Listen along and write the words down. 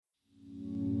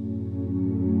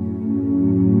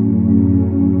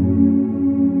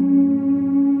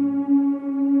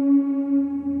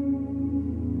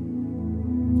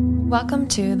Welcome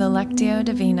to the Lectio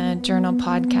Divina Journal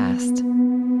Podcast.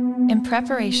 In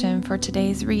preparation for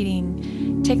today's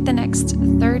reading, take the next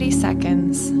 30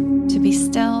 seconds to be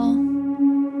still,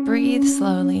 breathe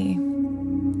slowly,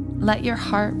 let your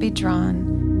heart be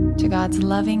drawn to God's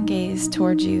loving gaze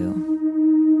toward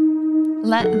you.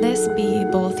 Let this be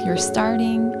both your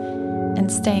starting and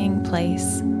staying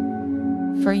place,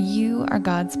 for you are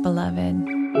God's beloved.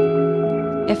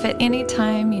 If at any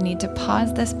time you need to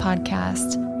pause this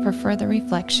podcast for further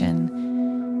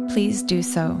reflection, please do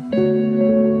so.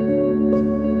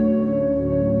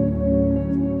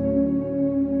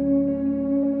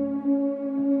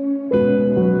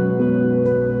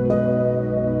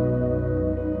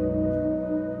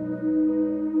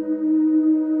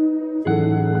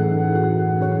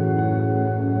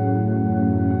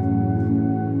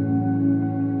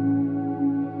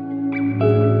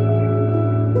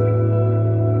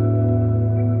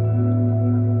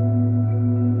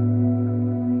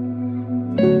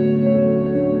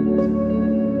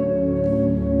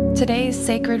 Today's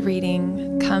sacred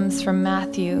reading comes from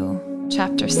Matthew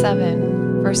chapter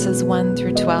 7, verses 1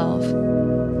 through 12.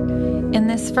 In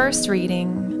this first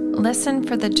reading, listen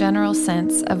for the general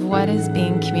sense of what is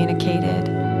being communicated.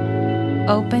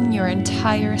 Open your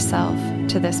entire self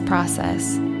to this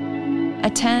process.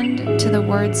 Attend to the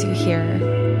words you hear,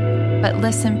 but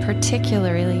listen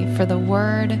particularly for the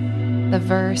word, the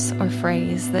verse, or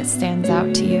phrase that stands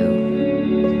out to you.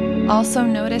 Also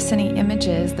notice any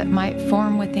images that might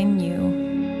form within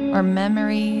you, or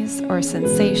memories, or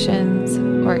sensations,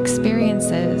 or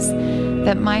experiences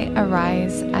that might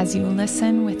arise as you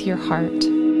listen with your heart.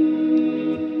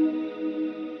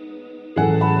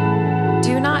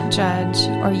 Do not judge,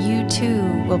 or you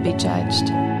too will be judged.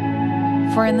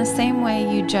 For in the same way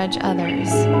you judge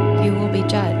others, you will be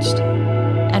judged,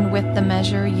 and with the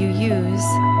measure you use,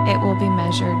 it will be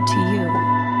measured to you.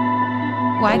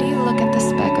 Why do you look at the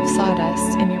speck of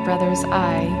sawdust in your brother's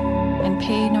eye and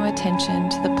pay no attention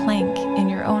to the plank in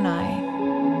your own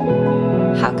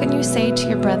eye? How can you say to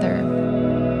your brother,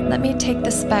 "Let me take the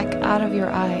speck out of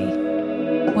your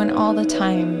eye," when all the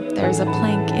time there is a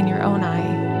plank in your own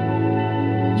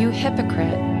eye? You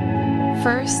hypocrite!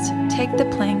 First, take the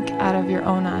plank out of your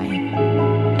own eye,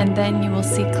 and then you will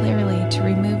see clearly to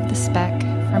remove the speck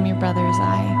from your brother's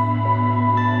eye.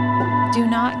 Do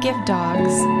not give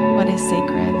dogs what is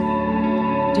sacred.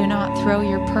 Do not throw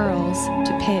your pearls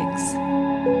to pigs.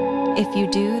 If you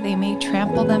do, they may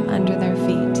trample them under their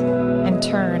feet and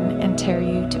turn and tear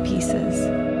you to pieces.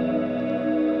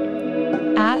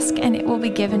 Ask and it will be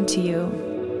given to you.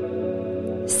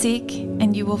 Seek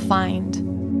and you will find.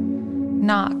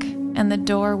 Knock and the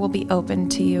door will be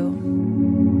opened to you.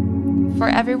 For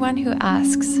everyone who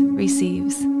asks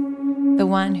receives. The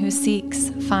one who seeks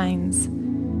finds.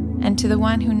 And to the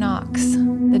one who knocks,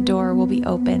 the door will be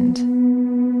opened.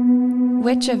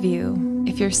 Which of you,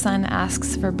 if your son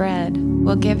asks for bread,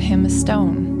 will give him a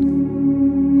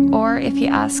stone? Or if he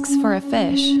asks for a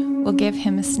fish, will give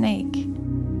him a snake?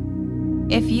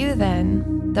 If you then,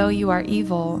 though you are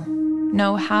evil,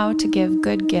 know how to give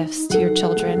good gifts to your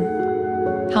children,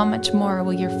 how much more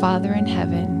will your Father in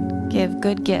heaven give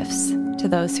good gifts to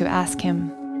those who ask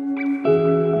him?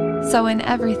 So in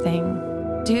everything,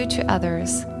 do to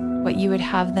others what you would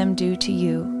have them do to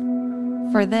you,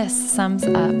 for this sums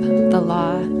up the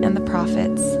law and the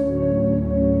prophets.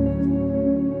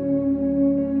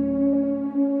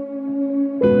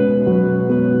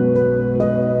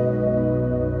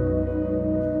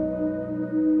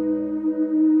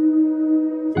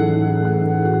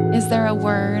 Is there a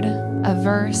word, a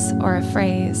verse, or a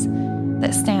phrase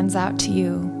that stands out to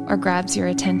you or grabs your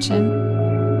attention?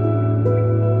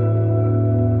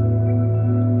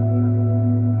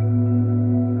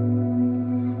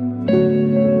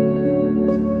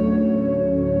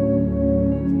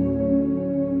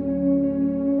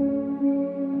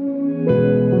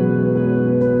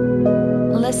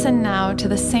 Listen now to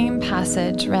the same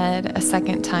passage read a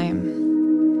second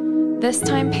time. This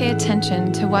time pay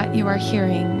attention to what you are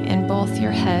hearing in both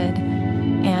your head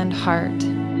and heart.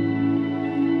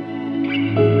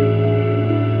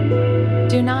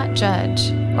 Do not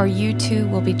judge, or you too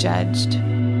will be judged.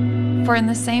 For in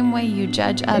the same way you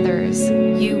judge others,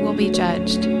 you will be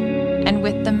judged, and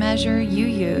with the measure you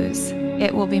use,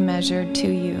 it will be measured to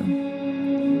you.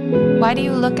 Why do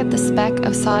you look at the speck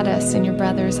of sawdust in your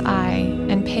brother's eye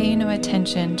and pay no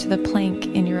attention to the plank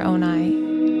in your own eye?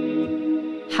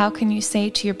 How can you say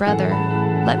to your brother,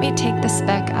 "Let me take the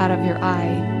speck out of your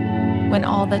eye," when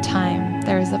all the time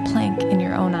there is a plank in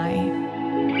your own eye?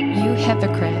 You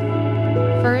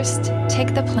hypocrite! First,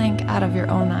 take the plank out of your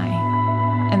own eye,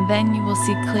 and then you will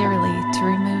see clearly to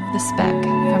remove the speck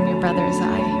from your brother's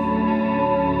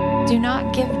eye. Do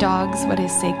not give dogs what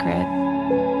is sacred.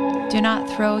 Do not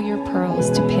throw your pearls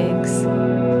to pigs.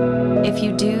 If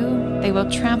you do, they will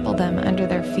trample them under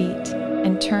their feet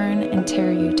and turn and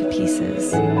tear you to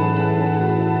pieces.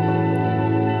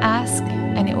 Ask,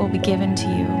 and it will be given to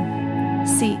you.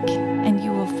 Seek, and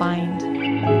you will find.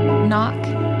 Knock,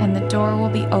 and the door will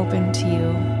be opened to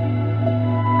you.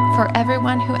 For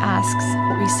everyone who asks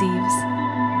receives.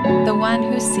 The one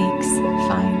who seeks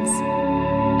finds.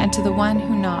 And to the one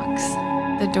who knocks,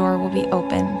 the door will be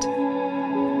opened.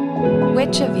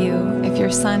 Which of you, if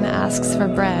your son asks for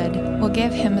bread, will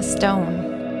give him a stone?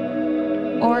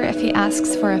 Or if he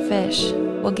asks for a fish,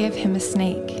 will give him a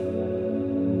snake?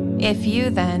 If you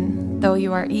then, though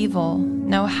you are evil,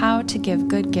 know how to give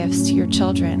good gifts to your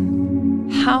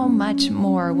children, how much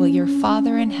more will your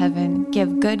Father in heaven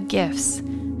give good gifts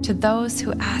to those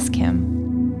who ask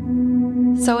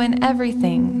him? So in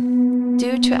everything,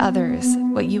 do to others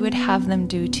what you would have them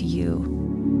do to you.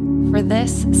 For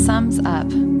this sums up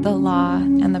the law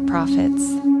and the prophets.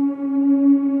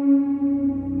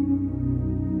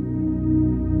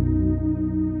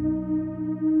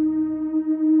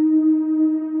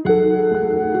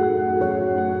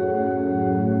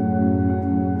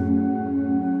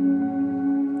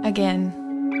 Again,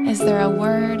 is there a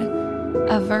word,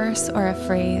 a verse, or a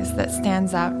phrase that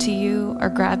stands out to you or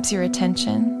grabs your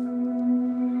attention?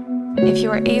 If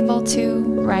you are able to,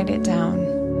 write it down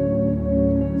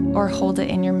or hold it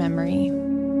in your memory.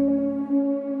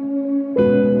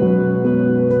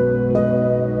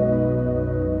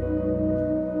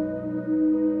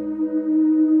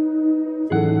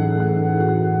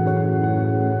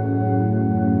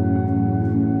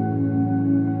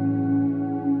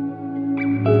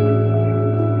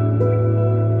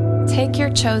 Take your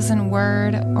chosen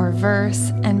word or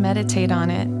verse and meditate on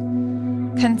it.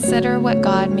 Consider what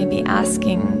God may be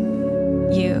asking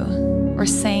you or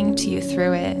saying to you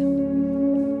through it.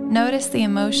 Notice the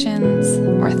emotions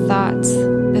or thoughts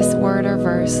this word or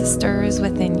verse stirs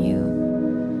within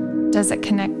you. Does it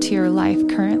connect to your life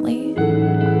currently?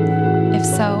 If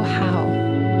so, how?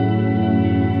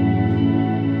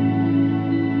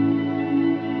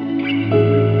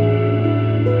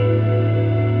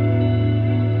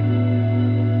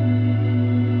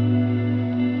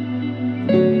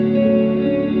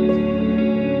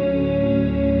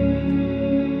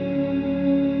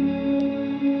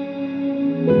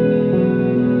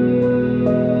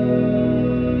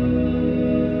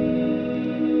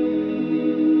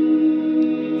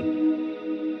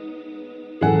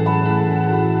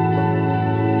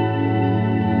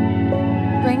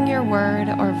 Bring your word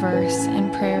or verse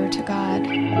in prayer to God.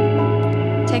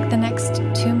 Take the next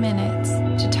 2 minutes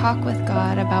to talk with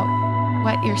God about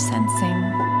what you're sensing,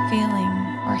 feeling,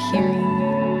 or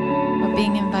hearing, or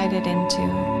being invited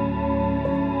into.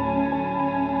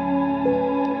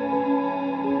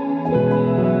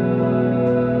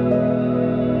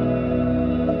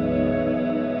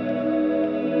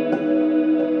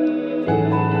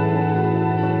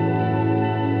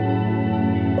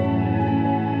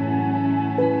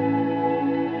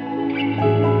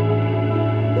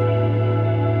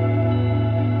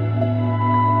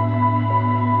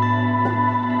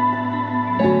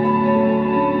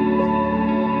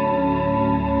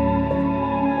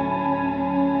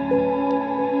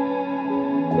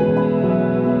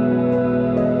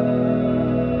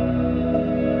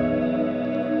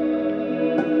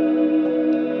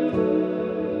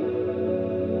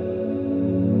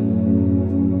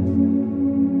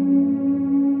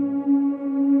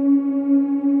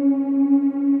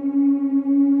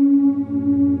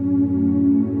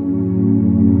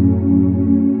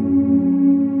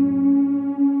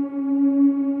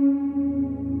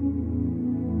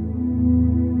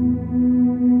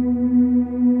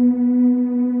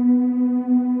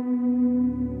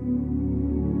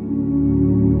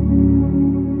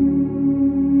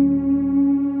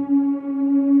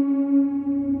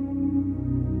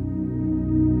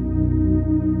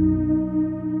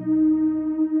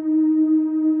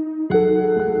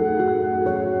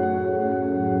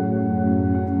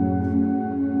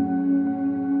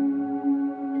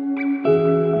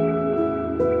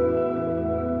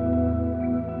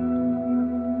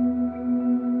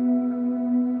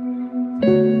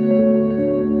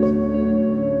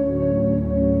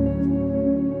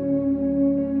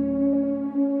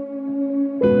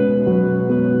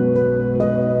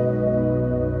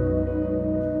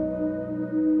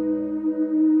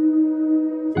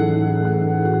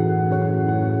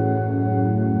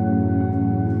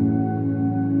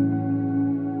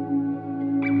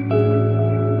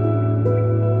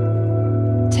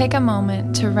 Take a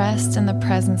moment to rest in the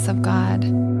presence of God.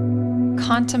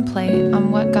 Contemplate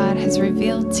on what God has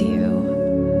revealed to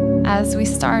you. As we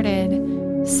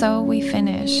started, so we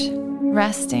finish,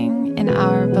 resting in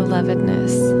our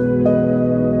belovedness.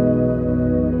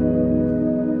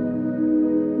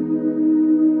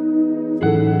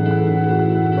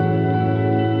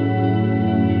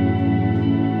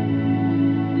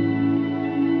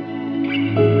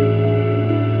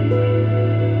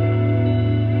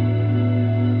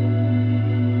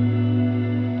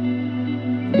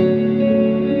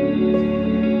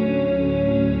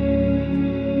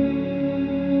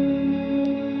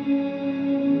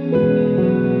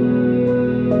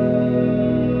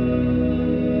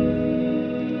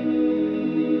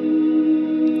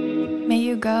 May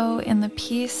you go in the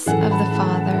peace of the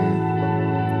Father,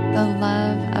 the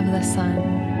love of the Son,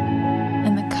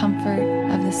 and the comfort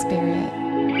of the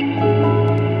Spirit.